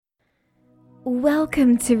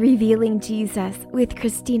Welcome to Revealing Jesus with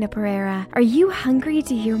Christina Pereira. Are you hungry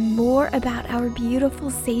to hear more about our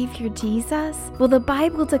beautiful Savior Jesus? Well, the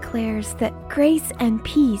Bible declares that grace and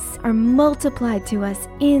peace are multiplied to us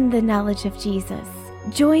in the knowledge of Jesus.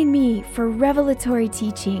 Join me for revelatory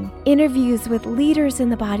teaching, interviews with leaders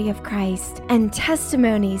in the body of Christ, and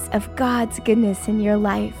testimonies of God's goodness in your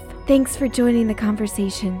life. Thanks for joining the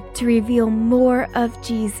conversation to reveal more of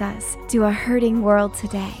Jesus to a hurting world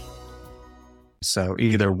today. So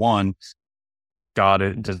either one,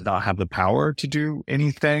 God does not have the power to do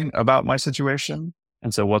anything about my situation.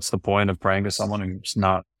 And so what's the point of praying to someone who's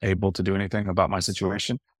not able to do anything about my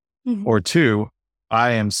situation? Mm-hmm. Or two,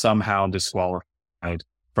 I am somehow disqualified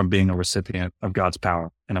from being a recipient of God's power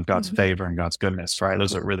and of God's favor and God's goodness, right?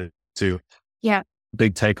 Those are really two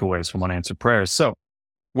big takeaways from unanswered prayers. So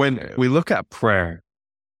when we look at prayer,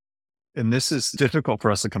 and this is difficult for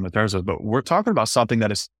us to come to terms with, but we're talking about something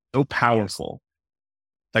that is so powerful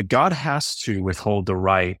that God has to withhold the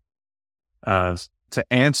right to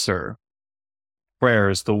answer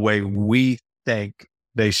prayers the way we think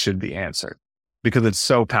they should be answered, because it's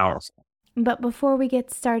so powerful. But before we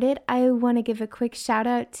get started, I want to give a quick shout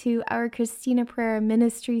out to our Christina Pereira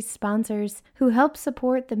Ministry sponsors who help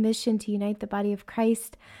support the mission to unite the body of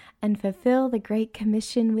Christ and fulfill the Great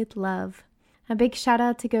Commission with love. A big shout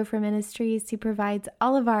out to Go For Ministries, who provides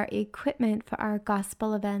all of our equipment for our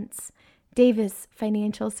gospel events. Davis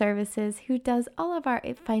Financial Services, who does all of our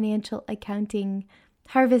financial accounting.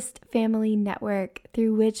 Harvest Family Network,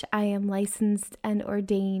 through which I am licensed and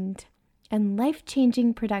ordained. And Life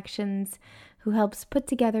Changing Productions, who helps put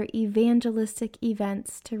together evangelistic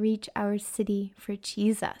events to reach our city for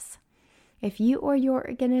Jesus. If you or your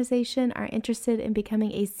organization are interested in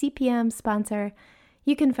becoming a CPM sponsor,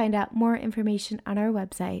 you can find out more information on our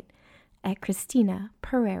website at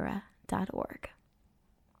ChristinaPereira.org.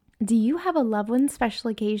 Do you have a loved one's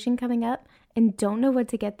special occasion coming up and don't know what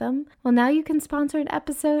to get them? Well, now you can sponsor an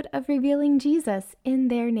episode of Revealing Jesus in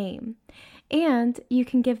their name. And you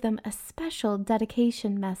can give them a special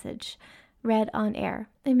dedication message read on air.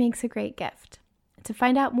 It makes a great gift. To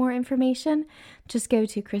find out more information, just go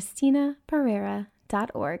to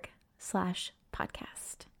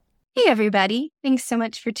ChristinaPereira.org/podcast. Hey, everybody. Thanks so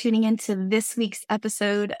much for tuning into this week's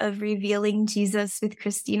episode of Revealing Jesus with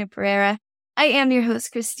Christina Pereira. I am your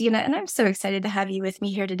host, Christina, and I'm so excited to have you with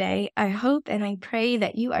me here today. I hope and I pray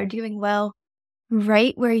that you are doing well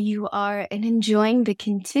right where you are and enjoying the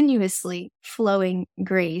continuously flowing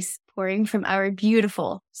grace pouring from our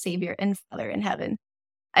beautiful Savior and Father in heaven.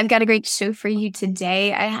 I've got a great show for you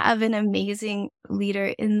today. I have an amazing leader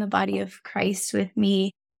in the body of Christ with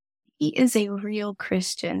me. He is a real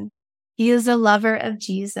Christian. He is a lover of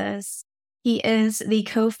Jesus. He is the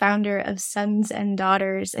co-founder of Sons and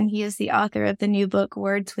Daughters, and he is the author of the new book,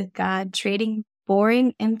 Words with God, Trading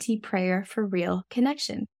Boring, Empty Prayer for Real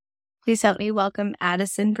Connection. Please help me welcome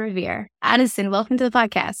Addison Brevere. Addison, welcome to the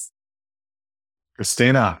podcast.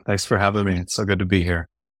 Christina, thanks for having me. It's so good to be here.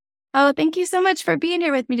 Oh, thank you so much for being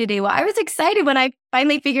here with me today. Well, I was excited when I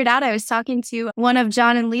finally figured out I was talking to one of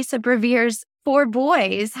John and Lisa Brevere's 4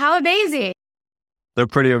 boys. How amazing. They're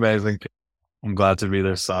pretty amazing. I'm glad to be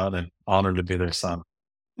their son and honored to be their son.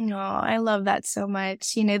 Oh, I love that so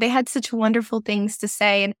much. You know, they had such wonderful things to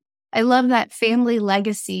say. And I love that family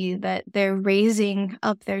legacy that they're raising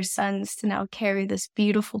up their sons to now carry this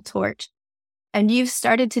beautiful torch. And you've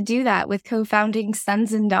started to do that with co-founding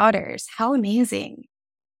Sons and Daughters. How amazing.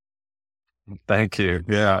 Thank you.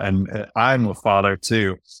 Yeah. And I'm a father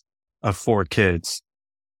too of 4 kids.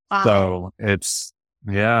 Wow. So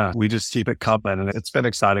we just keep it coming. And it's been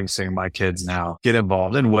exciting seeing my kids now get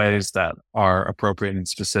involved in ways that are appropriate and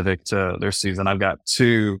specific to their season. I've got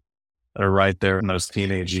 2 that are right there in those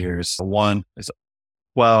teenage years. One is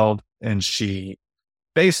 12 and she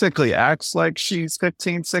basically acts like she's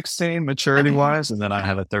 15, 16 maturity wise. And then I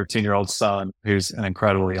have a 13-year-old son who's an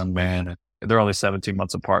incredible young man. They're only 17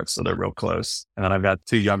 months apart, so they're real close. And then I've got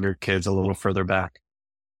 2 younger kids a little further back.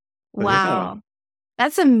 But wow.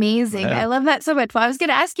 That's amazing. Yeah. I love that so much. Well, I was going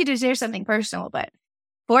to ask you to share something personal, but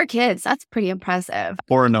 4 kids, that's pretty impressive.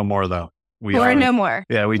 4 no more, though. 4 no more.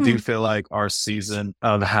 Yeah, we do feel like our season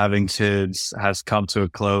of having kids has come to a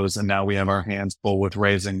close, and now we have our hands full with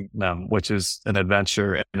raising them, which is an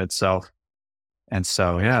adventure in itself. And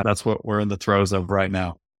so, yeah, that's what we're in the throes of right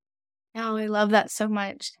now. Oh, I love that so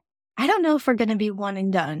much. I don't know if we're going to be one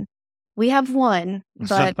and done. We have one,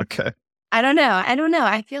 but okay. I don't know.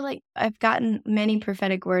 I feel like I've gotten many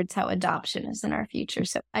prophetic words how adoption is in our future.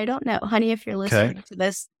 So I don't know. Honey, if you're listening to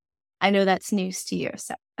this, I know that's news to you.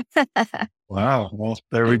 So wow. Well,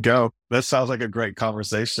 there we go. That sounds like a great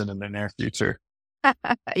conversation in the near future.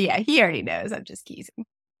 Yeah, he already knows. I'm just teasing.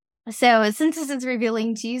 So, since this is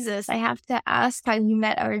revealing Jesus, I have to ask how you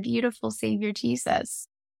met our beautiful Savior Jesus.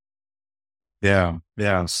 Yeah.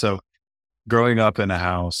 Yeah. So growing up in a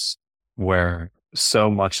house where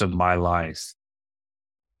so much of my life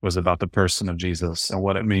was about the person of Jesus and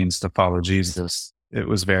what it means to follow Jesus, it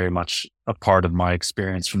was very much a part of my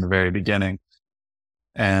experience from the very beginning.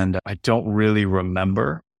 And I don't really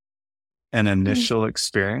remember an Mhm. initial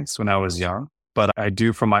experience when I was young, but I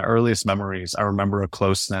do from my earliest memories. I remember a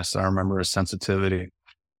closeness, I remember a sensitivity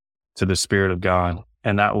to the Spirit of God,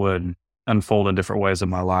 and that would unfold in different ways in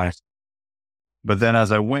my life. But then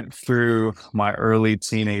as I went through my early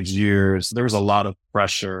teenage years, there was a lot of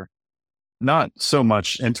pressure, not so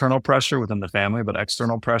much internal pressure within the family, but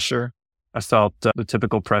external pressure. I felt the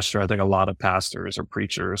typical pressure I think a lot of pastors or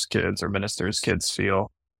preachers' kids or ministers' kids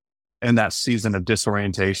feel in that season of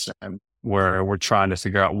disorientation where we're trying to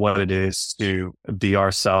figure out what it is to be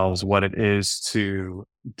ourselves, what it is to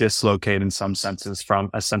dislocate in some senses from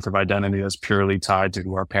a sense of identity that's purely tied to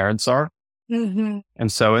who our parents are. Mhm.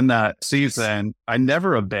 And so in that season, I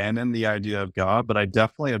never abandoned the idea of God, but I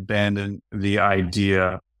definitely abandoned the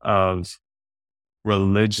idea of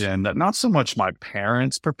religion that not so much my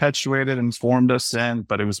parents perpetuated and formed us in,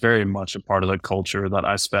 but it was very much a part of the culture that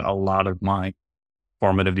I spent a lot of my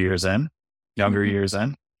formative years in, younger Mhm. years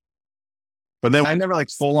in. But then I never like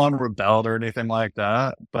full on rebelled or anything like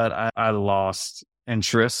that, but I lost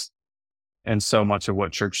interest in so much of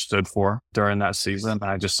what church stood for during that season.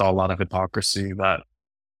 I just saw a lot of hypocrisy that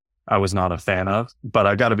I was not a fan of. But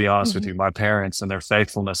I got to be honest with Mhm. you, my parents and their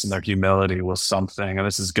faithfulness and their humility was something, and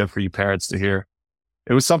this is good for you parents to hear.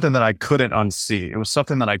 It was something that I couldn't unsee. It was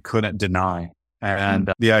something that I couldn't deny. Mhm.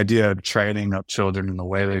 And the idea of training up children in the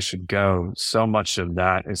way they should go, so much of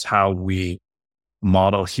that is how we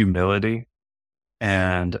model humility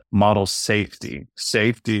and model safety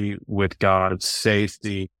with God,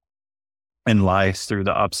 safety in life through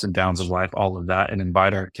the ups and downs of life, all of that, and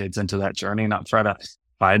invite our kids into that journey, not try to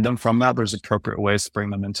hide them from that. There's appropriate ways to bring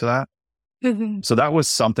them into that. Mhm. So that was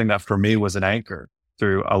something that for me was an anchor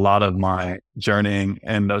through a lot of my journeying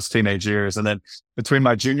in those teenage years. And then between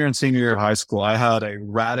my junior and senior year of high school, I had a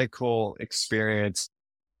radical experience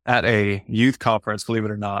at a youth conference, believe it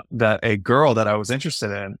or not, that a girl that I was interested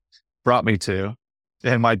in brought me to.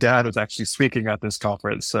 And my dad was actually speaking at this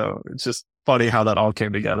conference. So it's just funny how that all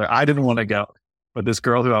came together. I didn't want to go, but this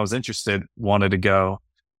girl who I was interested wanted to go.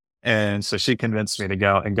 And so she convinced me to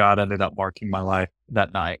go, and God ended up marking my life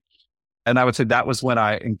that night. And I would say that was when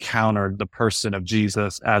I encountered the person of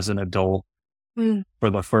Jesus as an adult Mm. for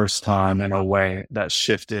the first time in a way that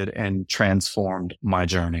shifted and transformed my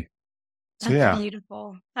journey. So That's yeah,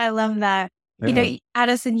 beautiful. I love that. yeah.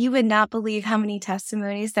 Addison, you would not believe how many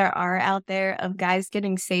testimonies there are out there of guys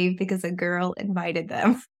getting saved because a girl invited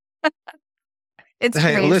them. It's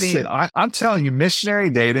Hey, crazy. listen, I'm telling you,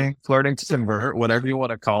 missionary dating, flirting to convert, whatever you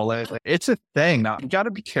want to call it, like, it's a thing. Now, you got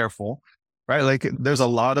to be careful, right? Like, there's a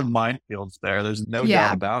lot of minefields there. There's no doubt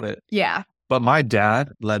Yeah. about it. Yeah. But my dad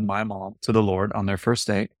led my mom to the Lord on their first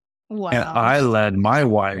date, and Wow. I led my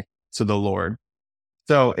wife to the Lord.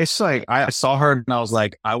 So it's like, I saw her and I was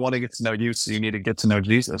like, I want to get to know you. So you need to get to know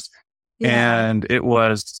Jesus. Yeah. And it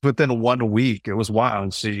was within 1 week. It was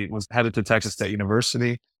wild. She was headed to Texas State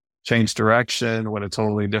University, changed direction, went a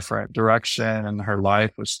totally different direction, and her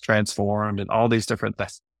life was transformed and all these different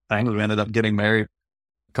things. We ended up getting married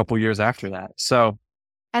a couple years after that. So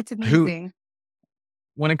That's who, amazing.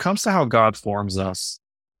 when it comes to how God forms us,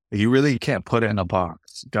 you really can't put it in a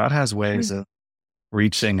box. God has ways Mm. of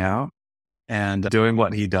reaching out and doing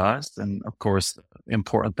what he does. And of course, the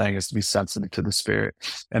important thing is to be sensitive to the Spirit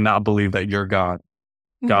and not believe that you're God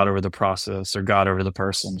Mhm. over the process or God over the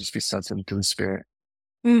person. Just be sensitive to the Spirit.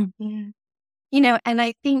 Mhm. And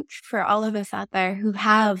I think for all of us out there who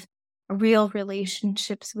have real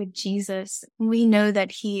relationships with Jesus, we know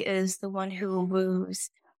that he is the one who woos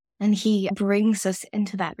and he brings us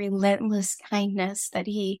into that relentless kindness that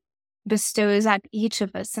he bestows at each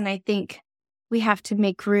of us. And I think we have to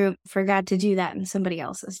make room for God to do that in somebody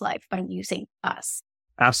else's life by using us.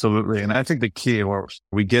 Absolutely. And I think the key, or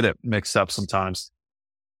we get it mixed up sometimes,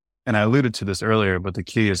 and I alluded to this earlier, but the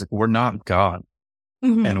key is we're not God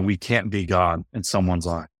Mhm. and we can't be God in someone's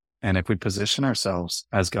life. And if we position ourselves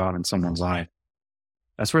as God in someone's life,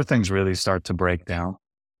 that's where things really start to break down.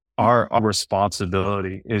 Our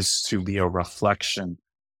responsibility is to be a reflection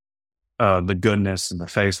of the goodness and the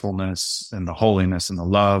faithfulness and the holiness and the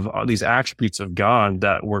love, all these attributes of God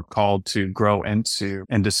that we're called to grow into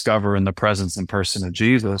and discover in the presence and person of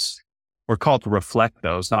Jesus. We're called to reflect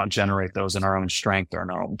those, not generate those in our own strength or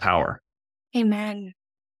in our own power. Amen.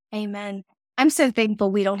 Amen. I'm so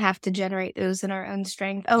thankful we don't have to generate those in our own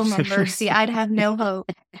strength. Oh, my mercy. I'd have no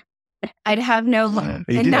hope. I'd have no hope.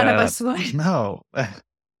 And none of us would. No,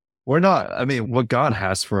 we're not. I mean, what God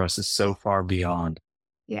has for us is so far beyond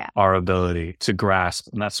our ability to grasp.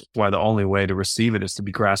 And that's why the only way to receive it is to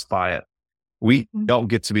be grasped by it. We don't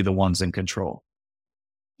get to be the ones in control.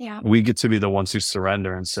 Yeah. We get to be the ones who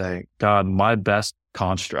surrender and say, God, my best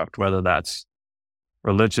construct, whether that's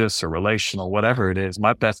religious or relational, whatever it is,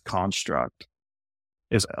 my best construct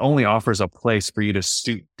only offers a place for you to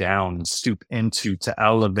stoop down and stoop into, to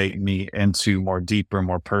elevate me into more deeper,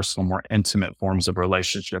 more personal, more intimate forms of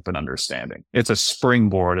relationship and understanding. It's a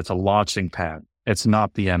springboard. It's a launching pad. It's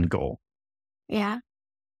not the end goal. Yeah.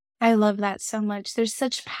 I love that so much. There's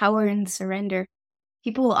such power in surrender.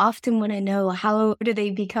 People often want to know, how do they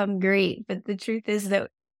become great? But the truth is that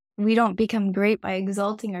we don't become great by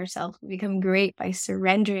exalting ourselves. We become great by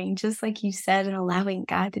surrendering, just like you said, and allowing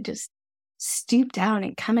God to just stoop down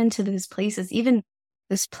and come into those places, even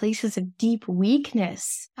those places of deep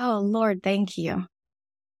weakness. Oh, Lord, thank you.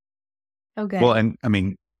 Oh, good. Well, and I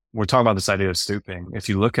mean, we're talking about this idea of stooping. If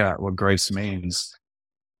you look at what grace means,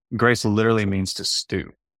 grace literally means to stoop.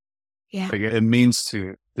 Yeah. Like, it means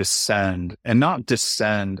to descend, and not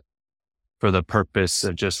descend for the purpose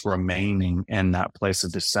of just remaining in that place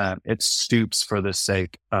of descent. It stoops for the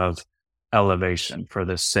sake of elevation, for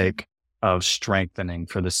the sake of strengthening,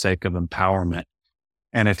 for the sake of empowerment.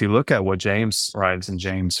 And if you look at what James writes in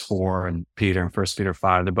James 4 and Peter in 1 Peter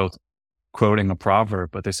 5, they're both quoting a proverb,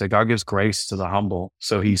 but they say God gives grace to the humble.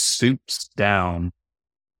 So he stoops down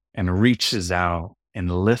and reaches out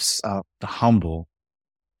and lifts up the humble,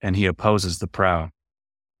 and he opposes the proud.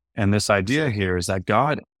 And this idea here is that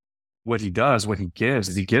God, what he does, what he gives,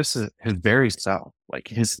 is he gives his very self, like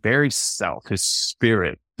his very self, his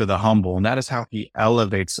spirit to the humble. And that is how he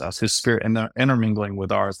elevates us, his spirit, and the intermingling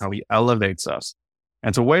with ours, how he elevates us.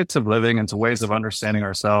 And to ways of living and to ways of understanding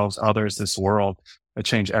ourselves, others, this world, that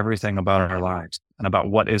change everything about our lives and about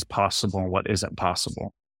what is possible and what isn't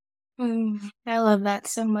possible. I love that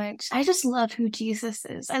so much. I just love who Jesus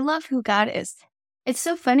is. I love who God is. It's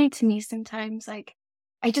so funny to me sometimes. Like,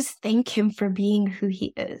 I just thank him for being who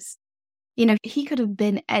he is. You know, he could have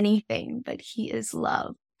been anything, but he is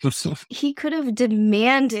love. He could have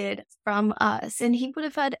demanded from us, and he would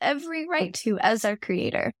have had every right to as our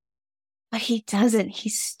creator. But he doesn't. He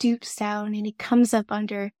stoops down and he comes up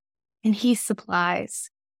under and he supplies.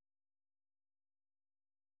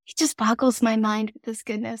 He just boggles my mind with his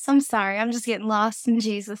goodness. I'm sorry. I'm just getting lost in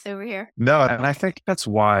Jesus over here. No, and I think that's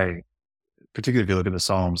why, particularly if you look at the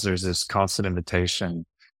Psalms, there's this constant invitation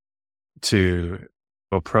to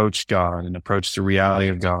approach God and approach the reality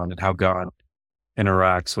of God and how God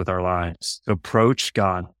interacts with our lives. To approach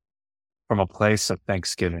God from a place of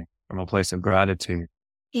thanksgiving, from a place of gratitude.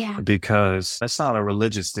 Yeah. Because that's not a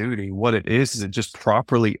religious duty. What it is it just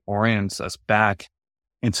properly orients us back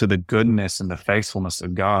into the goodness and the faithfulness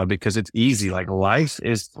of God, because it's easy. Like, life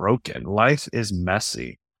is broken. Life is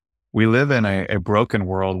messy. We live in a broken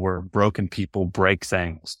world where broken people break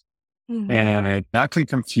things. And that can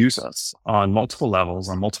confuse us on multiple levels,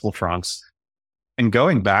 on multiple fronts. And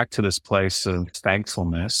going back to this place of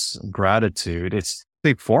thankfulness, gratitude, it's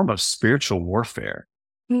a form of spiritual warfare.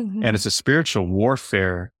 And it's a spiritual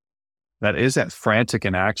warfare that isn't frantic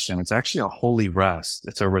in action. It's actually a holy rest.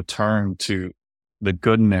 It's a return to the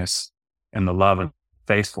goodness and the love and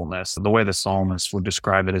faithfulness. The way the psalmist would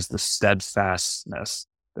describe it is the steadfastness,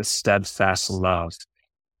 the steadfast love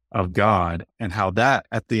of God, and how that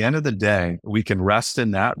at the end of the day, we can rest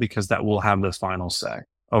in that, because that will have the final say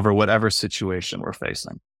over whatever situation we're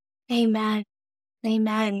facing. Amen.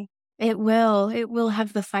 Amen. It will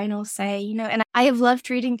have the final say, you know, and I have loved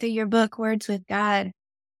reading through your book, Words with God.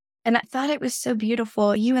 And I thought it was so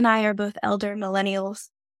beautiful. You and I are both elder millennials,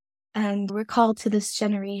 and we're called to this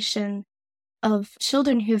generation of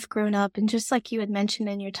children who've grown up. And just like you had mentioned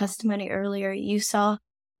in your testimony earlier, you saw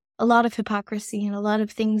a lot of hypocrisy and a lot of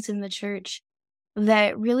things in the church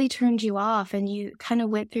that really turned you off. And you kind of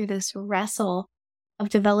went through this wrestle of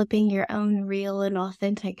developing your own real and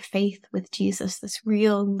authentic faith with Jesus, this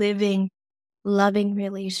real, living, loving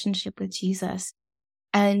relationship with Jesus.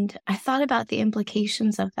 And I thought about the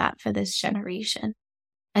implications of that for this generation.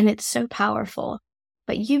 And it's so powerful.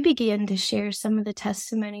 But you began to share some of the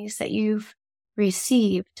testimonies that you've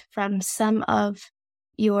received from some of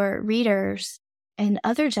your readers and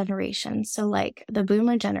other generations. So like the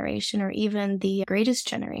boomer generation or even the greatest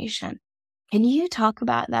generation. Can you talk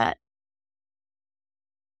about that?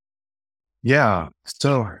 Yeah.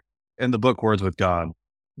 So in the book, Words with God,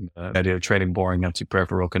 the idea of trading boring empty prayer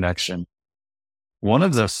for real connection, one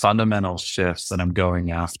of the fundamental shifts that I'm going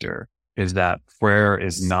after is that prayer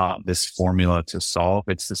is not this formula to solve.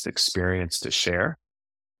 It's this experience to share.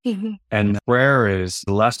 Mhm. And prayer is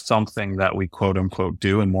less something that we quote unquote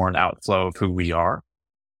do and more an outflow of who we are.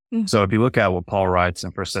 Mhm. So if you look at what Paul writes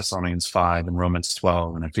in 1 Thessalonians 5 and Romans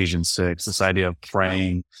 12 and Ephesians 6, this idea of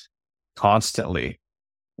praying constantly.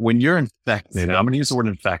 When you're infected, and I'm going to use the word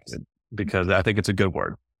infected because I think it's a good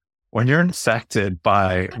word. When you're infected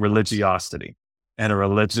by religiosity and a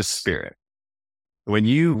religious spirit, when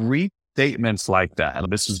you read statements like that,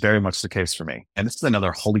 and this is very much the case for me, and this is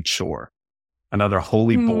another holy chore, another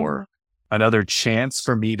holy bore, another chance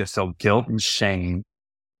for me to feel guilt and shame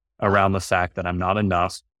around the fact that I'm not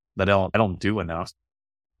enough, that I don't do enough,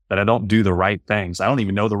 that I don't do the right things. I don't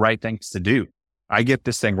even know the right things to do. I get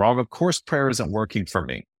this thing wrong. Of course, prayer isn't working for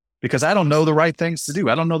me because I don't know the right things to do.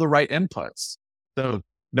 I don't know the right inputs. So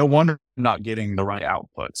no wonder I'm not getting the right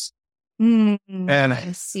outputs. And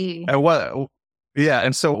I see.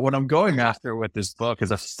 And so what I'm going after with this book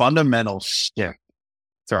is a fundamental shift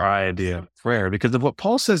to our idea of prayer, because of what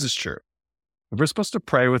Paul says is true. If we're supposed to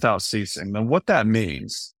pray without ceasing, then what that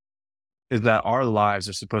means is that our lives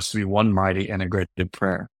are supposed to be one mighty integrated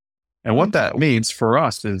prayer. And what that means for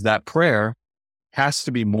us is that prayer has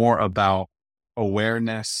to be more about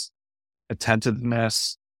awareness,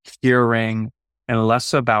 attentiveness, hearing, and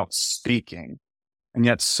less about speaking. And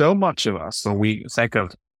yet so much of us, when we think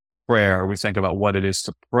of prayer, we think about what it is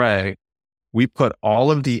to pray, we put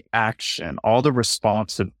all of the action, all the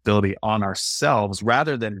responsibility on ourselves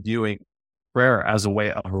rather than viewing prayer as a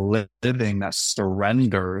way of living that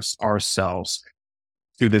surrenders ourselves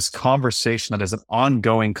to this conversation that is an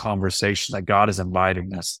ongoing conversation that God is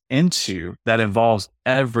inviting us into that involves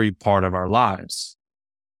every part of our lives.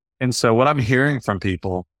 And so what I'm hearing from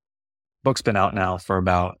people, book's been out now for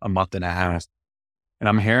about a month and a half, and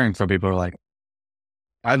I'm hearing from people who are like,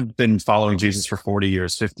 I've been following Jesus for 40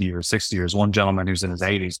 years, 50 years, 60 years. One gentleman who's in his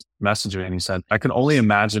 80s messaged me and he said, I can only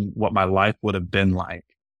imagine what my life would have been like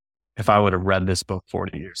if I would have read this book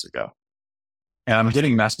 40 years ago. And I'm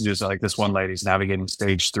getting messages like this one lady's navigating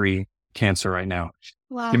stage 3 cancer right now.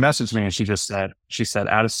 Wow. She messaged me and she said,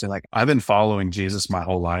 Addison, like, I've been following Jesus my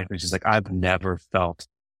whole life. And she's like, I've never felt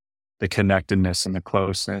the connectedness and the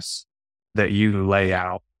closeness that you lay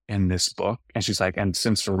out in this book. And she's like, and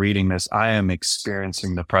since reading this, I am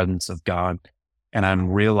experiencing the presence of God. And I'm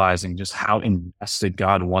realizing just how invested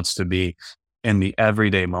God wants to be in the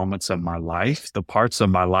everyday moments of my life, the parts of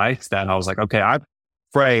my life that I was like, okay, I've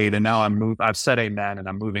prayed and now I've said amen and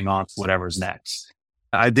I'm moving on to whatever's next.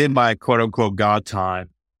 I did my quote unquote God time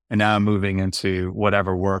and now I'm moving into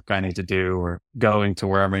whatever work I need to do or going to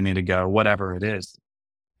wherever I need to go, whatever it is.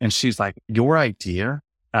 And she's like, your idea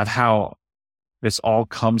of how this all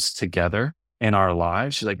comes together in our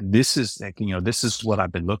lives, she's like, this is like, this is what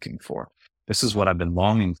I've been looking for. This is what I've been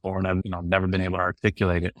longing for. And I've never been able to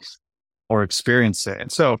articulate it or experience it.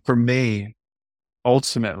 And so for me,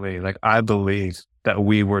 ultimately, like, I believe that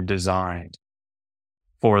we were designed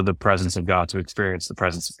for the presence of God, to experience the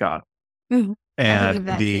presence of God. Mhm. And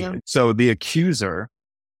the accuser,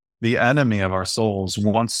 the enemy of our souls,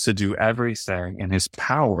 wants to do everything in his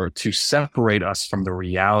power to separate us from the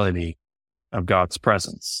reality of God's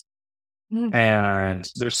presence. And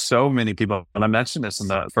there's so many people, and I mentioned this in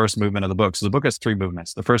the first movement of the book. So the book has 3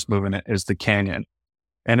 movements. The first movement is the canyon.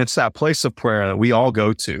 And it's that place of prayer that we all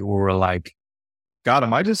go to where we're like, God,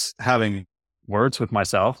 am I just having words with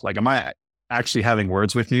myself? Like, am I actually having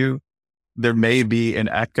words with you? There may be an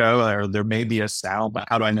echo or there may be a sound, but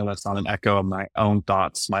how do I know that's not an echo of my own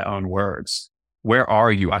thoughts, my own words? Where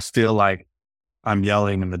are you? I feel like I'm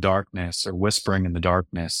yelling in the darkness or whispering in the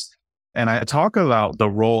darkness. And I talk about the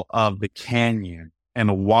role of the canyon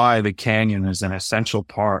and why the canyon is an essential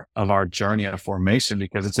part of our journey of formation,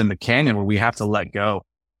 because it's in the canyon where we have to let go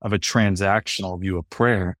of a transactional view of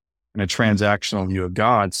prayer and a transactional view of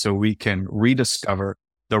God so we can rediscover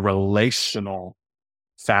the relational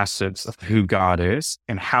facets of who God is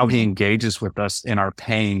and how he engages with us in our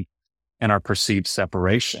pain and our perceived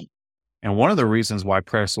separation. And one of the reasons why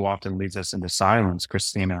prayer so often leads us into silence,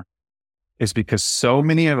 Christina, is because so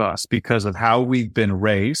many of us, because of how we've been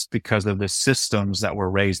raised, because of the systems that were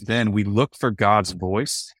raised in, we look for God's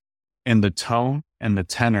voice in the tone and the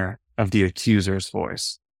tenor of the accuser's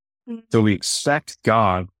voice. So we expect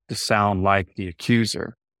God to sound like the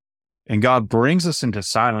accuser. And God brings us into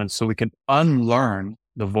silence so we can unlearn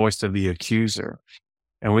the voice of the accuser.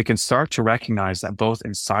 And we can start to recognize that both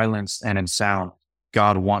in silence and in sound,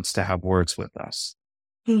 God wants to have words with us.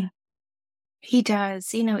 He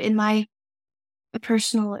does. In my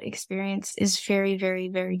personal experience is very, very,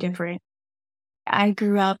 very different. I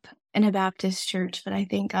grew up in a Baptist church, but I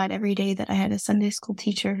thank God every day that I had a Sunday school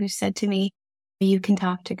teacher who said to me, you can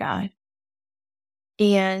talk to God.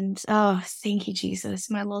 And thank you, Jesus,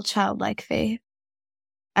 my little childlike faith.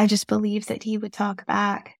 I just believed that he would talk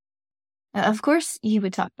back. Of course he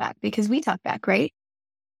would talk back because we talk back, right?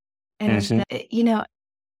 And,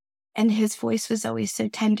 and his voice was always so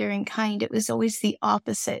tender and kind. It was always the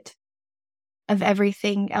opposite of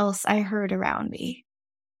everything else I heard around me.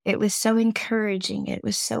 It was so encouraging. It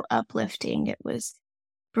was so uplifting. It was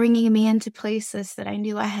bringing me into places that I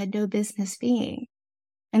knew I had no business being.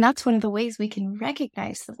 And that's one of the ways we can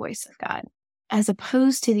recognize the voice of God as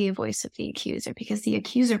opposed to the voice of the accuser, because the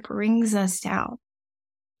accuser brings us down.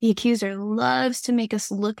 The accuser loves to make us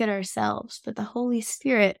look at ourselves, but the Holy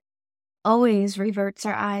Spirit always reverts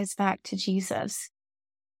our eyes back to Jesus.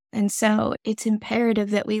 And so it's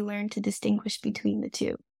imperative that we learn to distinguish between the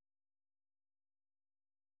two.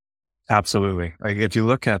 Absolutely. Like if you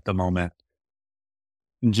look at the moment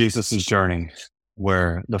in Jesus' journey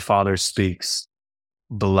where the Father speaks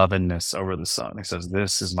belovedness over the Son. He says,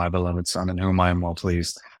 this is my beloved Son in whom I am well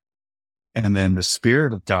pleased. And then the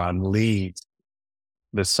Spirit of God leads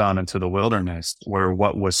the Son into the wilderness where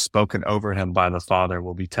what was spoken over him by the Father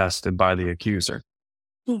will be tested by the accuser.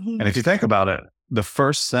 Mm-hmm. And if you think about it, the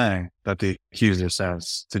first thing that the accuser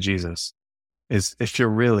says to Jesus is, if you're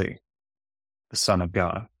really the Son of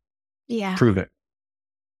God, prove it.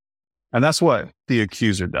 And that's what the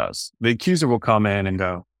accuser does. The accuser will come in and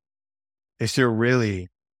go, if you're really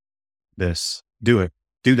this, do it,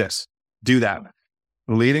 do this, do that,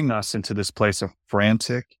 leading us into this place of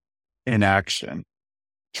frantic inaction,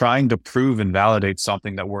 trying to prove and validate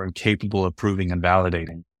something that we're incapable of proving and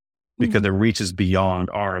validating because it reaches beyond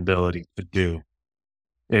our ability to do.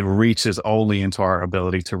 It reaches only into our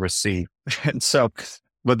ability to receive. And so,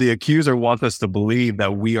 but the accuser wants us to believe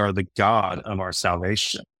that we are the God of our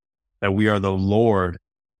salvation, that we are the Lord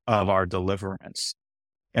of our deliverance.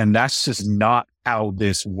 And that's just not how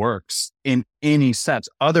this works in any sense.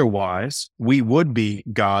 Otherwise, we would be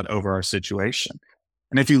God over our situation.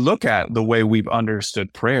 And if you look at the way we've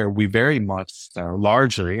understood prayer, we very much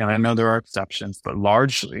largely, and I know there are exceptions, but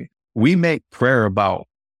largely, we make prayer about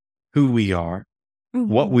who we are,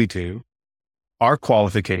 what we do, our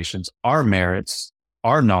qualifications, our merits,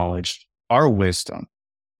 our knowledge, our wisdom,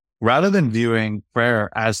 rather than viewing prayer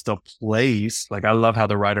as the place. Like I love how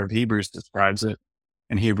the writer of Hebrews describes it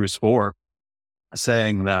in Hebrews 4,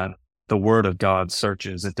 saying that the word of God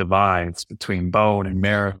searches, it divides between bone and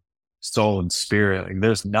marrow, soul and spirit. Like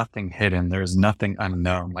there's nothing hidden. There's nothing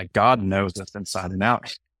unknown. Like God knows us inside and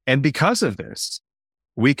out. And because of this,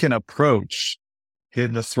 we can approach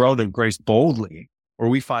the throne of grace boldly, where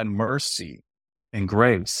we find mercy and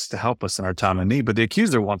grace to help us in our time of need. But the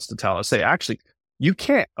accuser wants to tell us, say, actually, you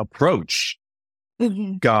can't approach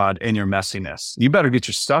God in your messiness. You better get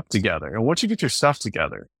your stuff together. And once you get your stuff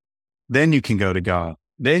together, then you can go to God.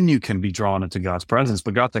 Then you can be drawn into God's presence.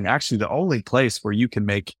 But God, actually, the only place where you can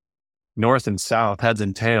make north and south, heads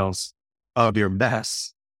and tails of your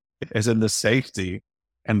mess is in the safety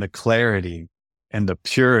and the clarity and the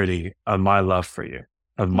purity of my love for you,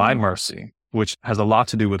 of my mercy, which has a lot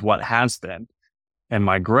to do with what has been, and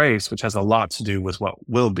my grace, which has a lot to do with what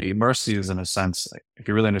will be. Mercy is, in a sense, like, if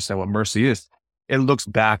you really understand what mercy is, it looks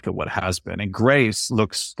back at what has been, and grace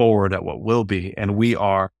looks forward at what will be. And we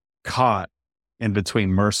are caught in between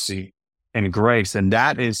mercy and grace. And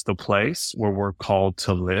that is the place where we're called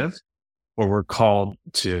to live, where we're called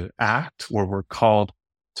to act, where we're called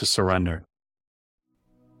to surrender.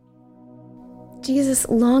 Jesus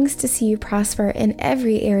longs to see you prosper in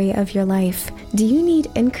every area of your life. Do you need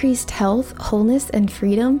increased health, wholeness, and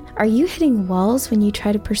freedom? Are you hitting walls when you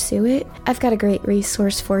try to pursue it? I've got a great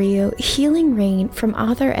resource for you, Healing Rain, from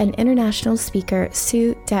author and international speaker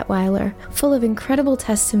Sue Detweiler, full of incredible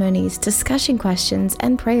testimonies, discussion questions,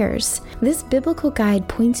 and prayers. This biblical guide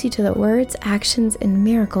points you to the words, actions, and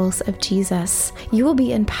miracles of Jesus. You will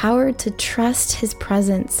be empowered to trust his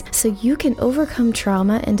presence so you can overcome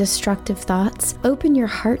trauma and destructive thoughts, open your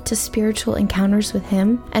heart to spiritual encounters with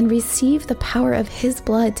him, and receive the power of his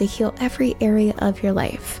blood to heal every area of your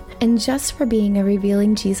life. And just for being a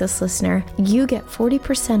Revealing Jesus listener, you get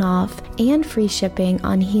 40% off and free shipping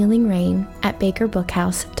on Healing Rain at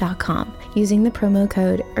bakerbookhouse.com using the promo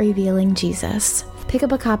code RevealingJesus. Pick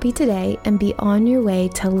up a copy today and be on your way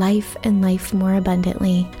to life and life more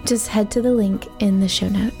abundantly. Just head to the link in the show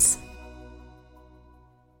notes.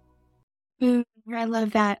 I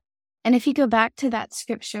love that. And if you go back to that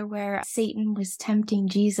scripture where Satan was tempting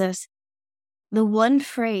Jesus, the one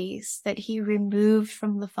phrase that he removed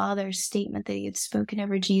from the Father's statement that he had spoken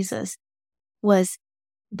over Jesus was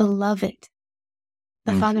beloved.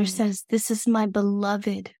 The Father says, "This is my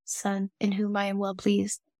beloved Son in whom I am well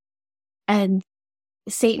pleased." And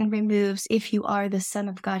Satan removes, if you are the Son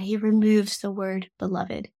of God, he removes the word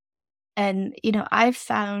beloved. And, I've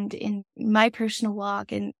found in my personal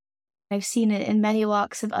walk, and I've seen it in many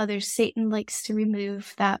walks of others, Satan likes to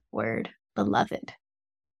remove that word beloved.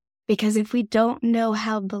 Because if we don't know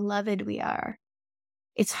how beloved we are,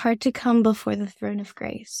 it's hard to come before the throne of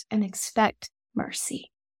grace and expect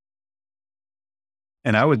mercy.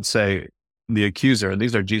 And I would say the accuser,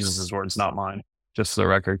 these are Jesus's words, not mine, just for the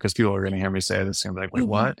record, because people are going to hear me say this and be like, wait,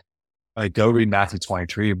 what? Like, go read Matthew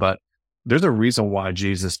 23. But there's a reason why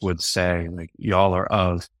Jesus would say, like, y'all are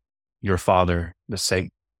of your father, the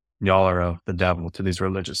Satan. Y'all are of the devil, to these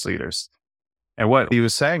religious leaders. And what he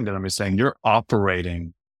was saying to them is saying, you're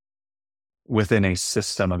operating within a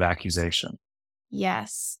system of accusation.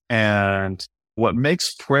 Yes. And what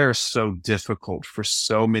makes prayer so difficult for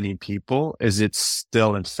so many people is it's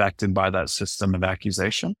still infected by that system of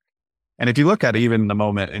accusation. And if you look at even the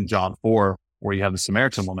moment in John 4, where you have the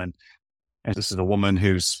Samaritan woman, and this is a woman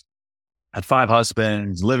who's had 5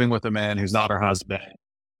 husbands, living with a man who's not her husband.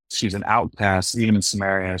 She's an outcast. Even in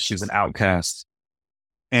Samaria, she's an outcast.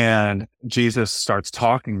 And Jesus starts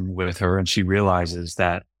talking with her, and she realizes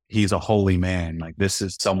that he's a holy man. Like, this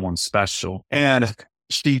is someone special. And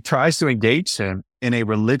she tries to engage him in a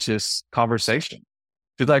religious conversation.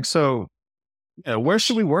 She's like, so, where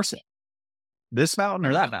should we worship? This mountain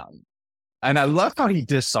or that mountain? And I love how he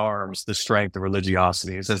disarms the strength of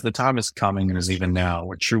religiosity. He says, the time is coming and is even now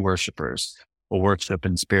where true worshipers will worship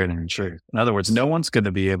in spirit and in truth. In other words, no one's going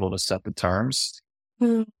to be able to set the terms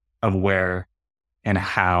of where and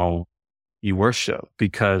how you worship,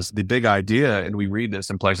 because the big idea, and we read this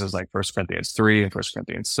in places like 1 Corinthians 3 and 1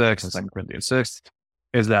 Corinthians 6 and 2 Corinthians 6,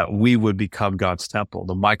 is that we would become God's temple,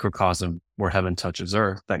 the microcosm where heaven touches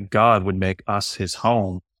earth, that God would make us his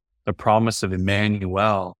home. The promise of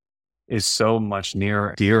Emmanuel is so much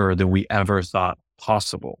dearer than we ever thought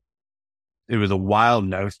possible. It was a wild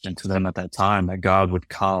notion to them at that time that God would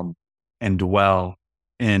come and dwell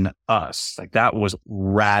in us. Like, that was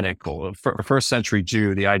radical. For a first century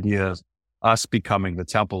Jew, the idea of us becoming the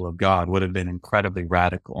temple of God would have been incredibly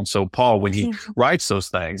radical. And so Paul, when he writes those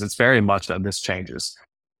things, it's very much that this changes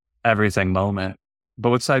everything moment. But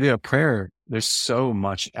with this idea of prayer, there's so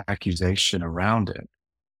much accusation around it.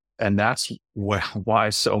 And that's why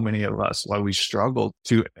so many of us, why we struggle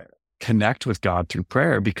to connect with God through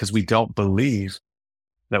prayer, because we don't believe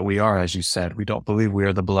that we are, as you said, we don't believe we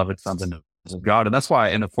are the beloved sons and daughters of God. And that's why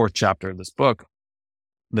in the 4th chapter of this book,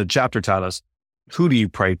 the chapter tells us, who do you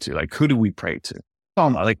pray to? Like, who do we pray to?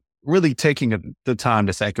 Like, really taking the time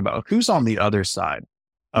to think about who's on the other side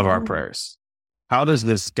of our prayers. How does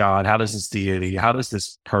this God, how does this deity, how does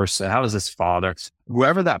this person, how does this Father,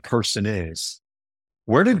 whoever that person is,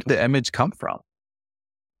 where did the image come from?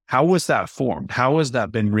 How was that formed? How has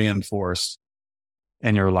that been reinforced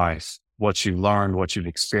in your life? What you've learned, what you've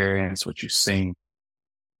experienced, what you've seen.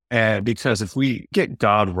 And because if we get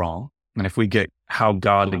God wrong, and if we get how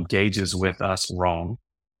God engages with us wrong,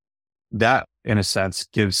 that, in a sense,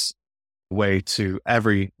 gives way to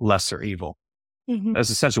every lesser evil. That's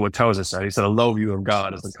essentially what Tozer said. He said, a low view of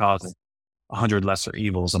God is the cause of 100 lesser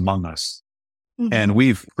evils among us. And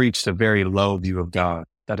we've reached a very low view of God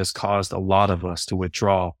that has caused a lot of us to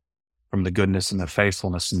withdraw from the goodness and the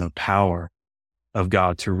faithfulness and the power of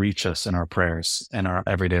God to reach us in our prayers and our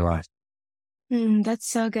everyday life. That's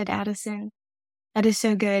so good, Addison. That is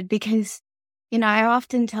so good, because, I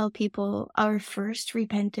often tell people our first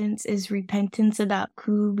repentance is repentance about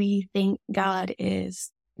who we think God is.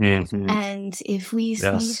 And if we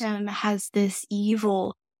see him as this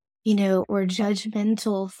evil, or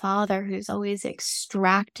judgmental Father who's always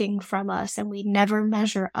extracting from us and we never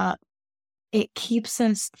measure up, it keeps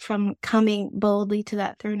us from coming boldly to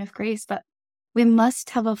that throne of grace. But we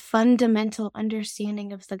must have a fundamental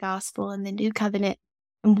understanding of the gospel and the new covenant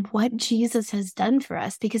and what Jesus has done for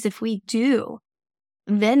us. Because if we do,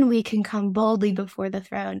 then we can come boldly before the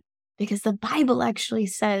throne. Because the Bible actually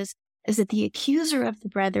says is that the accuser of the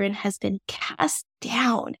brethren has been cast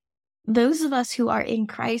down. Those of us who are in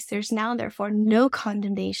Christ, there's now therefore no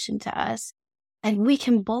condemnation to us. And we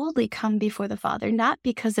can boldly come before the Father, not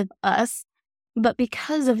because of us, but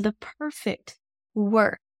because of the perfect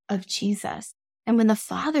work of Jesus. And when the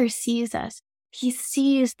Father sees us, he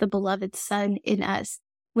sees the beloved Son in us.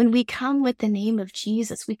 When we come with the name of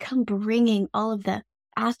Jesus, we come bringing all of the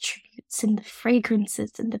attributes and the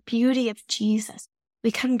fragrances and the beauty of Jesus. We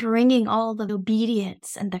come bringing all the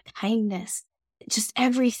obedience and the kindness, just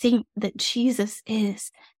everything that Jesus is.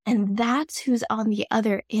 And that's who's on the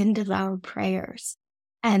other end of our prayers.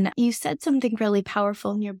 And you said something really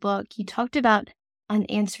powerful in your book. You talked about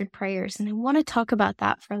unanswered prayers. And I want to talk about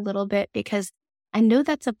that for a little bit because I know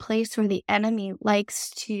that's a place where the enemy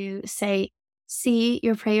likes to say, see,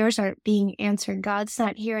 your prayers aren't being answered. God's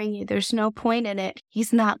not hearing you. There's no point in it.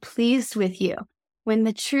 He's not pleased with you. When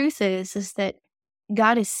the truth is that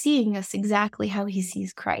God is seeing us exactly how he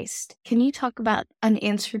sees Christ. Can you talk about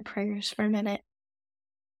unanswered prayers for a minute?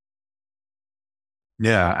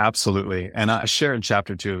 Yeah, absolutely. And I share in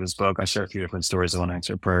chapter 2 of his book, I share a few different stories of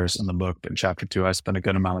unanswered prayers in the book. But in chapter 2, I spend a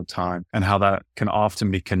good amount of time and how that can often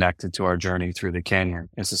be connected to our journey through the canyon.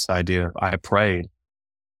 It's this idea of I prayed,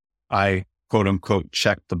 I quote unquote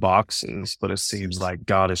checked the boxes, but it seems like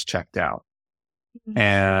God is checked out.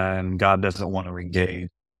 And God doesn't want to engage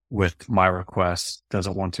with my requests,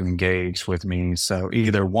 doesn't want to engage with me. So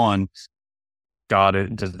either one,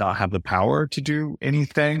 God does not have the power to do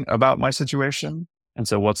anything about my situation. And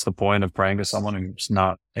so what's the point of praying to someone who's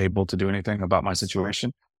not able to do anything about my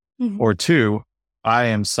situation? Or two, I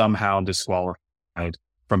am somehow disqualified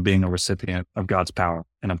from being a recipient of God's power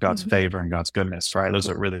and of God's favor and God's goodness, right? Those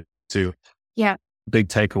are really two big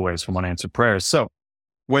takeaways from unanswered prayers. So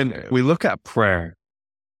when we look at prayer,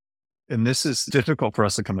 and this is difficult for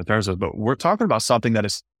us to come to terms with, but we're talking about something that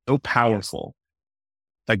is so powerful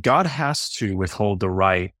that God has to withhold the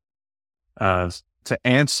right to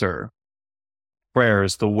answer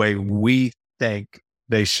prayers the way we think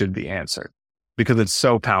they should be answered, because it's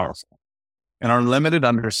so powerful. In our limited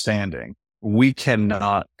understanding, we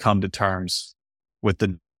cannot come to terms with the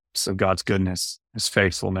depths of God's goodness, his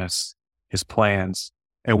faithfulness, his plans,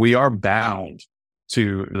 and we are bound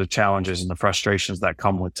to the challenges and the frustrations that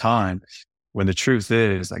come with time, when the truth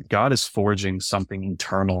is that God is forging something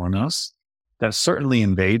internal in us that certainly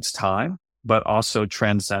invades time, but also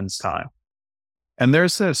transcends time. And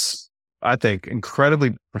there's this, I think,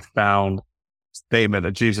 incredibly profound statement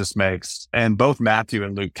that Jesus makes, and both Matthew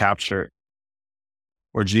and Luke capture it,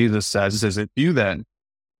 where Jesus says, if you then,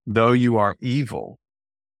 though you are evil,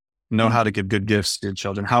 know how to give good gifts to your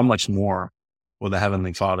children, how much more will the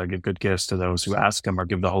Heavenly Father give good gifts to those who ask him, or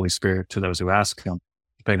give the Holy Spirit to those who ask him,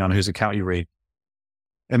 depending on whose account you read.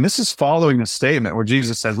 And this is following the statement where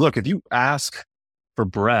Jesus says, look, if you ask for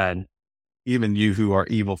bread, even you who are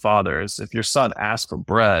evil fathers, if your son asks for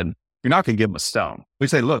bread, you're not going to give him a stone. We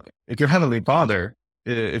say, look, if your Heavenly Father,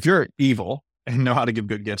 if you're evil and know how to give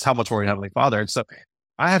good gifts, how much more your Heavenly Father? And so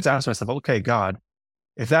I have to ask myself, okay, God,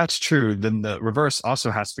 if that's true, then the reverse also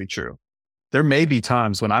has to be true. There may be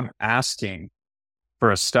times when I'm asking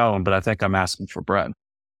for a stone, but I think I'm asking for bread.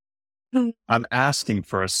 I'm asking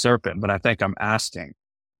for a serpent, but I think I'm asking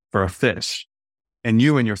for a fish. And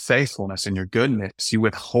you, in your faithfulness and your goodness, you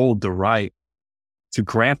withhold the right to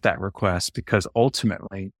grant that request, because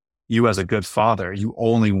ultimately, you as a good father, you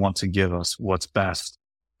only want to give us what's best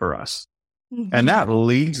for us. And that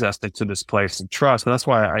leads us to this place of trust. That's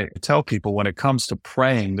why I tell people, when it comes to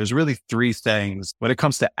praying, there's really three things. When it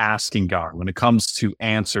comes to asking God, when it comes to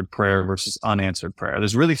answered prayer versus unanswered prayer,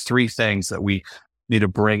 there's really three things that we need to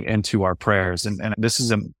bring into our prayers. And this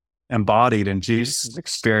is embodied in Jesus'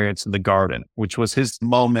 experience in the garden, which was his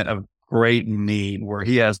moment of great need, where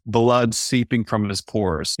he has blood seeping from his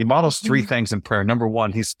pores. He models three things in prayer. Number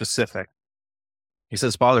one, he's specific. He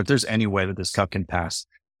says, Father, if there's any way that this cup can pass,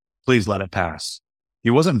 please let it pass.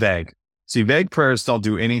 He wasn't vague. See, vague prayers don't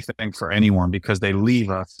do anything for anyone because they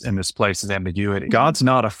leave us in this place of ambiguity. God's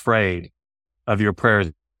not afraid of your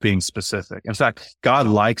prayers being specific. In fact, God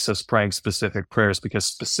likes us praying specific prayers, because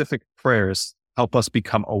specific prayers help us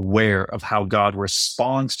become aware of how God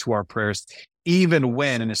responds to our prayers, even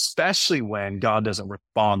when, and especially when, God doesn't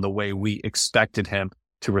respond the way we expected him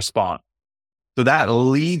to respond. So that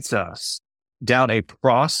leads us down a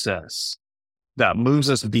process that moves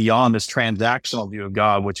us beyond this transactional view of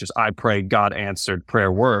God, which is I prayed, God answered,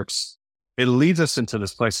 prayer works. It leads us into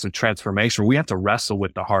this place of transformation. We have to wrestle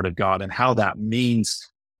with the heart of God and how that means,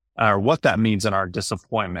 or what that means in our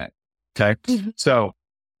disappointment. Okay. So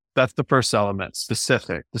that's the first element,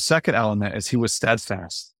 specific. The second element is he was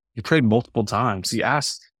steadfast. He prayed multiple times. He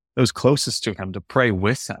asked those closest to him to pray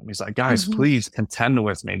with him. He's like, guys, please contend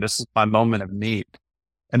with me. This is my moment of need.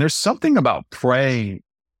 And there's something about praying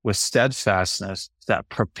with steadfastness that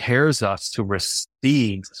prepares us to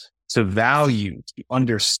receive, to value, to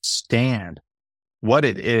understand what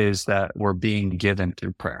it is that we're being given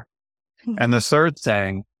through prayer. And the third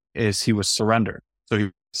thing is he was surrendered. So he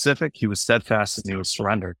was specific, he was steadfast, and he was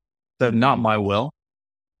surrendered. That not my will,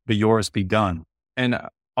 but yours be done. And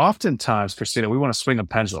oftentimes, Christina, we want to swing a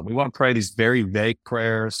pendulum. We want to pray these very vague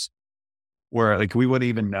prayers where like we wouldn't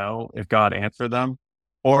even know if God answered them.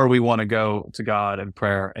 or we want to go to God in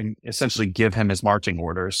prayer and essentially give him his marching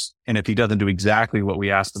orders. And if he doesn't do exactly what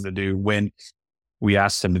we asked him to do when we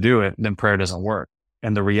asked him to do it, then prayer doesn't work.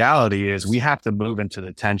 And the reality is we have to move into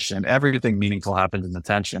the tension. Everything meaningful happens in the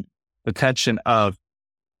tension of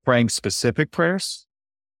praying specific prayers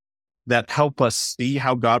that help us see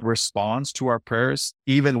how God responds to our prayers,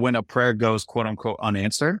 even when a prayer goes quote unquote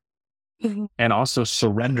unanswered, and also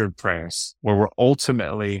surrendered prayers where we're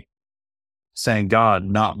ultimately saying, God,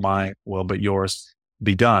 not my will, but yours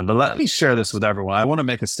be done. But let me share this with everyone. I want to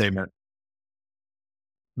make a statement.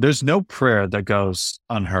 There's no prayer that goes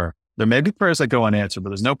unheard. There may be prayers that go unanswered, but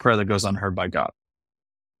there's no prayer that goes unheard by God.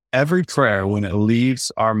 Every prayer, when it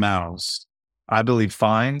leaves our mouths, I believe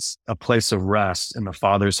finds a place of rest in the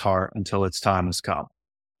Father's heart until its time has come.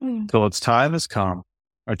 Until its time has come,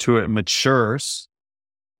 or till it matures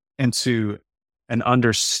into an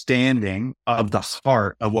understanding of the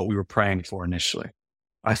heart of what we were praying for initially.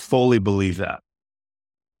 I fully believe that.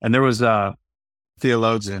 And there was a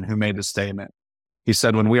theologian who made this statement. He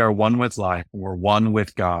said, when we are one with life, we're one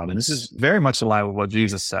with God. And this is very much in line with what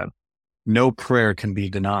Jesus said. No prayer can be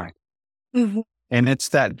denied. And it's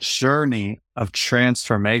that journey of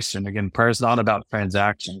transformation. Again, prayer is not about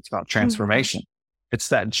transaction. It's about transformation. It's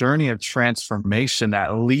that journey of transformation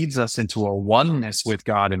that leads us into a oneness with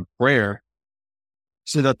God in prayer,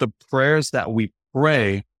 so that the prayers that we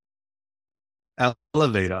pray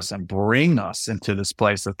elevate us and bring us into this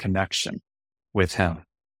place of connection with him.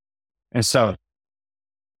 And so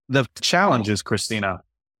the challenge is, Christina,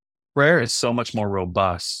 prayer is so much more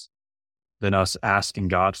robust than us asking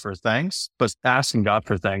God for things, but asking God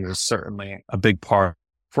for things is certainly a big part of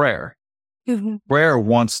prayer. Prayer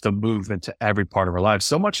wants to move into every part of our life.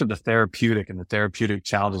 So much of the therapeutic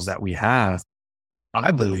challenges that we have,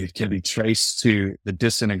 I believe, can be traced to the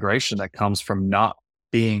disintegration that comes from not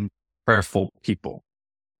being prayerful people,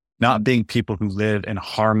 not being people who live in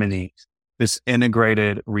harmony, this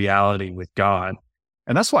integrated reality with God.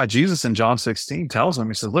 And that's why Jesus in John 16 tells him,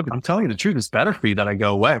 he says, look, I'm telling you the truth. It's better for you that I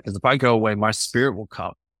go away, because if I go away, my spirit will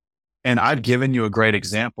come. And I've given you a great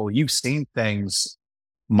example. You've seen things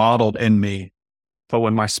modeled in me, but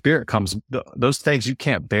when my spirit comes, those things you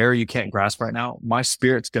can't bear, you can't grasp right now, my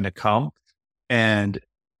spirit's going to come and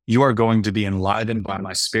you are going to be enlivened by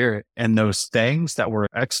my spirit. And those things that were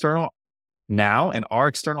external now and are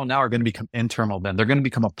external now are going to become internal then. They're going to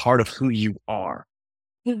become a part of who you are.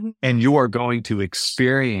 And you are going to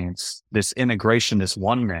experience this integration, this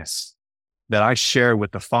oneness that I share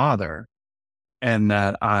with the Father and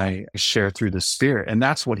that I share through the Spirit. And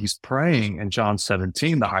that's what he's praying in John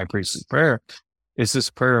 17, the high priestly prayer, is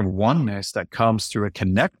this prayer of oneness that comes through a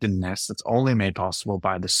connectedness that's only made possible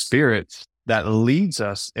by the Spirit, that leads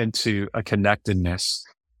us into a connectedness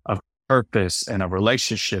of purpose and a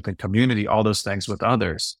relationship and community, all those things with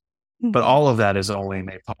others. But all of that is only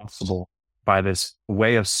made possible by this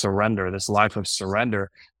way of surrender, this life of surrender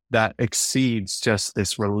that exceeds just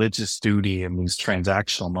this religious duty and these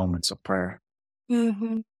transactional moments of prayer.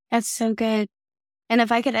 That's so good. And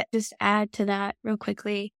if I could just add to that real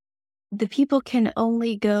quickly, the people can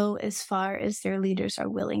only go as far as their leaders are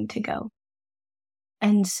willing to go.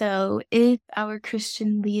 And so if our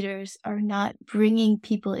Christian leaders are not bringing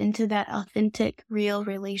people into that authentic, real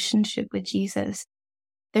relationship with Jesus,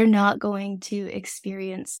 they're not going to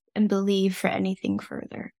experience and believe for anything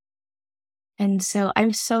further. And so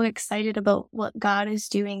I'm so excited about what God is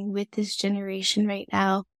doing with this generation right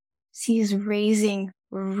now. He is raising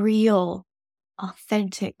real,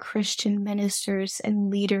 authentic Christian ministers and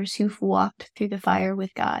leaders who've walked through the fire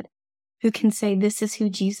with God, who can say, this is who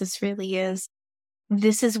Jesus really is.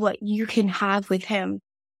 This is what you can have with him.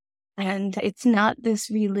 And it's not this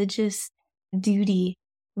religious duty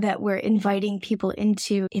that we're inviting people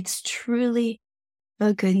into. It's truly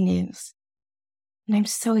the good news. And I'm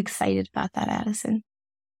so excited about that, Addison.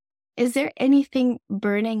 Is there anything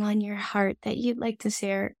burning on your heart that you'd like to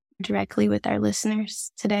share directly with our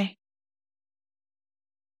listeners today?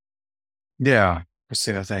 Yeah,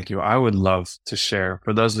 Christina, thank you. I would love to share,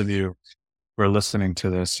 for those of you who are listening to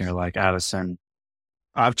this, you're like, Addison,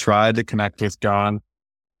 I've tried to connect with God.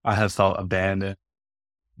 I have felt abandoned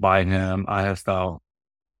by him. I have felt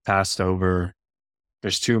passed over.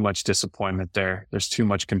 There's too much disappointment there. There's too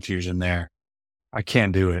much confusion there. I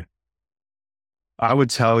can't do it. I would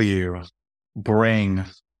tell you, bring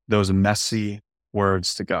those messy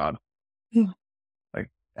words to God. Like,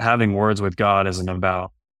 having words with God isn't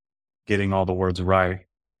about getting all the words right.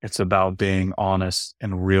 It's about being honest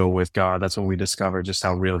and real with God. That's when we discover just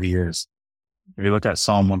how real he is. If you look at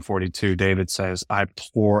Psalm 142, David says, I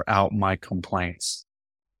pour out my complaints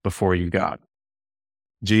before you, God.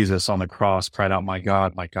 Jesus on the cross cried out, my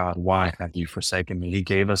God, why have you forsaken me? He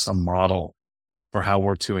gave us a model for how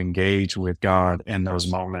we're to engage with God in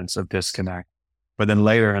those moments of disconnect. But then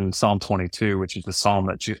later in Psalm 22, which is the psalm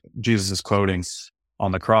that Jesus is quoting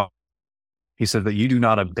on the cross, he said that you do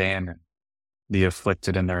not abandon the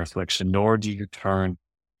afflicted in their affliction, nor do you turn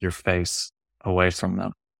your face away from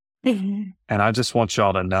them. Mhm. And I just want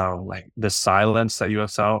y'all to know, like, the silence that you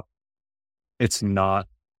have felt, it's not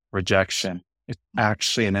rejection. It's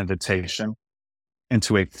actually an invitation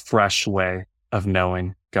into a fresh way of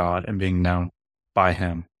knowing God and being known by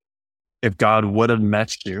him. If God would have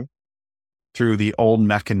met you through the old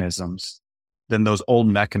mechanisms, then those old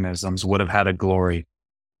mechanisms would have had a glory.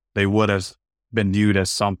 They would have been viewed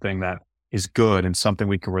as something that is good and something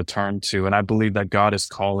we can return to. And I believe that God is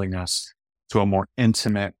calling us to a more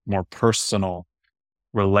intimate, more personal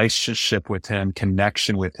relationship with him,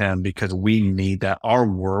 connection with him, because we need that. Our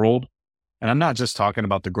world, and I'm not just talking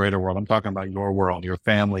about the greater world, I'm talking about your world, your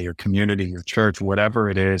family, your community, your church, whatever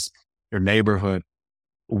it is, your neighborhood.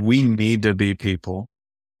 We need to be people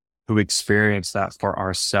who experience that for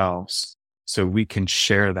ourselves so we can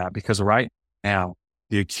share that, because right now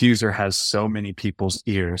the accuser has so many people's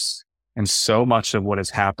ears, and so much of what is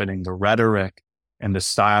happening, the rhetoric and the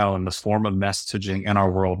style and the form of messaging in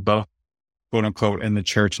our world, both quote unquote in the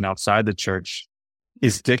church and outside the church,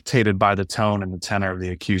 is dictated by the tone and the tenor of the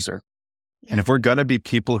accuser. And if we're going to be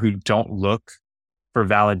people who don't look for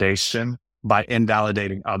validation by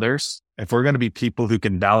invalidating others, if we're going to be people who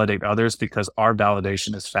can validate others because our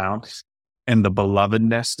validation is found in the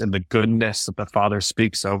belovedness and the goodness that the Father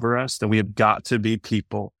speaks over us, then we have got to be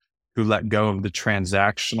people who let go of the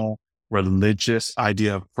transactional, religious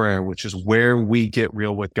idea of prayer, which is where we get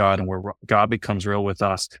real with God and where God becomes real with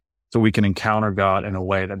us, so we can encounter God in a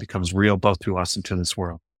way that becomes real both to us and to this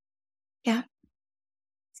world. Yeah.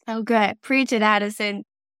 So good. Preach it, Addison.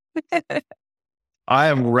 Christina, I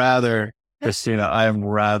am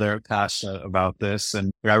rather passionate about this.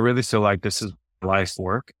 And I really feel like this is life's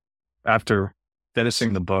work. After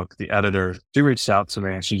finishing the book, the editor, she reached out to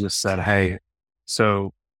me and she just said, hey,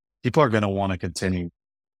 so people are going to want to continue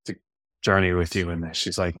to journey with you in this.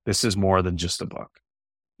 She's like, this is more than just a book.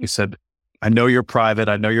 He said, I know you're private.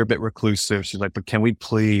 I know you're a bit reclusive. She's like, but can we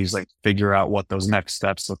please figure out what those next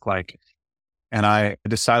steps look like? And I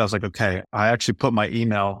decided, I was like, okay, I actually put my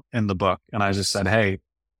email in the book and I just said, hey,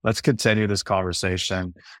 let's continue this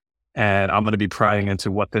conversation. And I'm going to be prying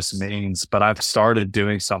into what this means. But I've started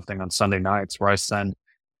doing something on Sunday nights where I send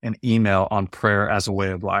an email on prayer as a way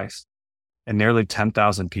of life. And nearly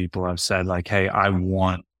 10,000 people have said hey, I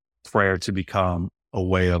want prayer to become a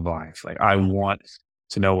way of life. I want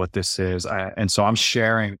to know what this is. And so I'm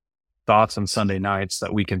sharing thoughts on Sunday nights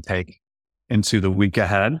that we can take into the week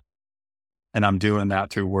ahead. And I'm doing that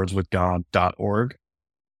through wordswithgod.org.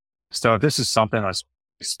 So if this is something I'm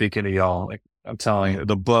speaking to y'all, I'm telling you,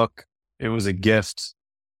 the book, it was a gift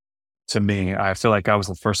to me. I feel like I was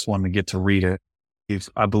the first one to get to read it.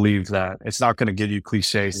 I believe that it's not going to give you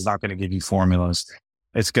cliches. It's not going to give you formulas.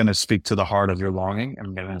 It's going to speak to the heart of your longing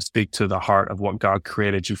and going to speak to the heart of what God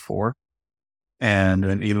created you for.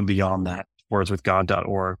 And even beyond that,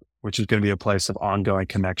 wordswithgod.org, which is going to be a place of ongoing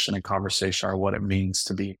connection and conversation on what it means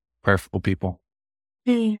to be prayerful people.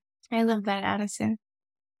 I love that, Addison.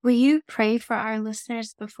 Will you pray for our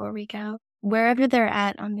listeners before we go? Wherever they're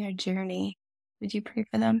at on their journey, would you pray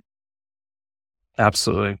for them?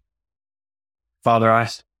 Absolutely. Father, I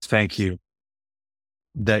thank you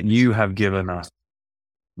that you have given us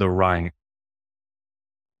the right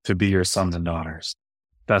to be your sons and daughters.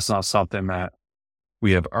 That's not something that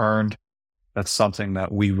we have earned. That's something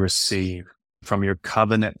that we receive from your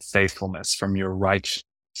covenant faithfulness, from your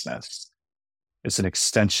righteousness. It's an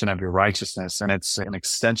extension of your righteousness, and it's an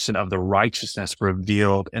extension of the righteousness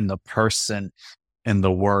revealed in the person, in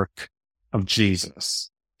the work of Jesus.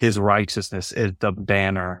 His righteousness is the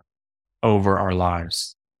banner over our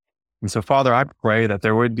lives. And so, Father, I pray that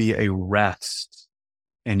there would be a rest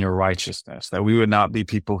in your righteousness, that we would not be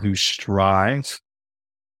people who strive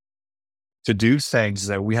to do things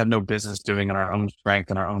that we have no business doing in our own strength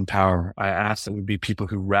and our own power. I ask that we be people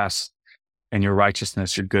who rest in your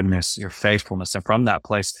righteousness, your goodness, your faithfulness. And from that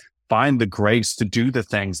place, find the grace to do the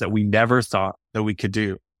things that we never thought that we could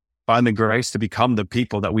do. Find the grace to become the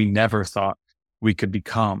people that we never thought we could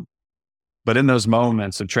become. But in those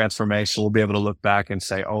moments of transformation, we'll be able to look back and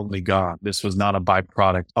say, only God. This was not a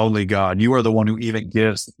byproduct. Only God. You are the one who even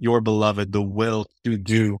gives your beloved the will to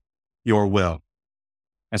do your will.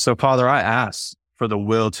 And so, Father, I ask for the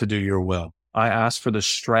will to do your will. I ask for the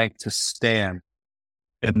strength to stand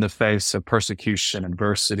in the face of persecution,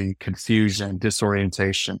 adversity, confusion,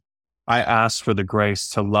 disorientation. I ask for the grace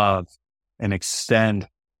to love and extend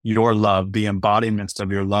your love, the embodiments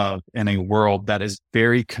of your love in a world that is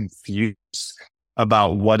very confused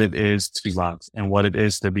about what it is to be loved and what it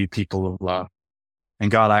is to be people of love. And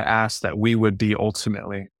God, I ask that we would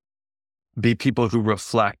ultimately be people who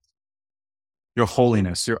reflect your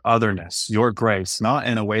holiness, your otherness, your grace, not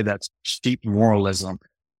in a way that's cheap moralism,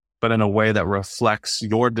 but in a way that reflects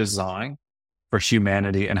your design for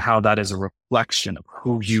humanity and how that is a reflection of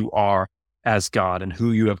who you are as God and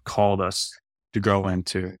who you have called us to grow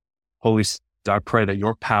into. Holy Spirit, I pray that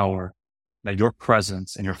your power, that your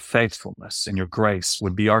presence and your faithfulness and your grace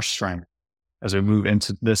would be our strength as we move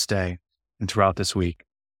into this day and throughout this week.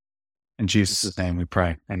 In Jesus' name we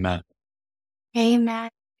pray. Amen. Amen.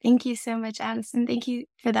 Thank you so much, Addison. Thank you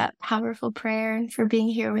for that powerful prayer and for being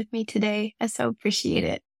here with me today. I so appreciate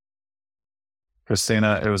it.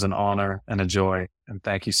 Christina, it was an honor and a joy. And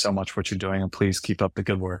thank you so much for what you're doing. And please keep up the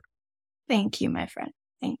good work. Thank you, my friend.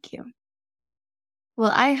 Thank you.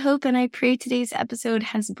 Well, I hope and I pray today's episode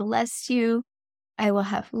has blessed you. I will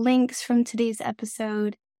have links from today's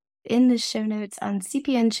episode in the show notes on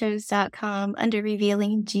cpnshows.com under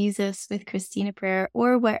Revealing Jesus with Christina Pereira,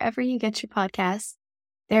 or wherever you get your podcasts.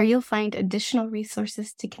 There you'll find additional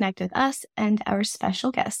resources to connect with us and our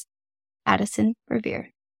special guest, Addison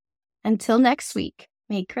Brevere. Until next week,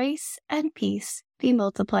 may grace and peace be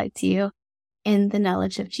multiplied to you in the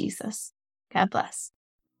knowledge of Jesus. God bless.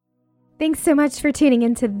 Thanks so much for tuning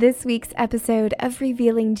into this week's episode of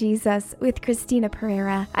Revealing Jesus with Christina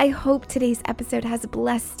Pereira. I hope today's episode has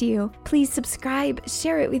blessed you. Please subscribe,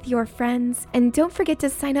 share it with your friends, and don't forget to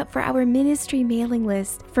sign up for our ministry mailing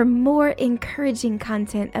list for more encouraging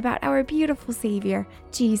content about our beautiful Savior,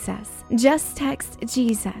 Jesus. Just text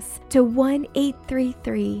Jesus to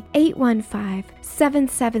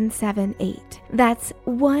 1-833-815-7778. That's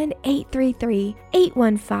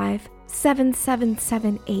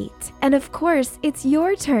 1-833-815-7778. And of course, it's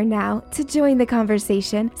your turn now to join the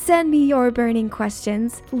conversation. Send me your burning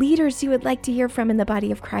questions, leaders you would like to hear from in the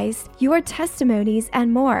body of Christ, your testimonies,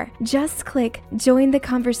 and more. Just click Join the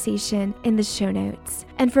Conversation in the show notes.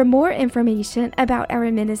 And for more information about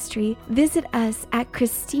our ministry, visit us at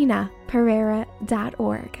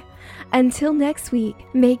ChristinaPereira.org. Until next week,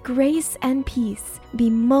 may grace and peace be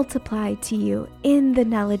multiplied to you in the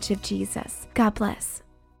knowledge of Jesus. God bless.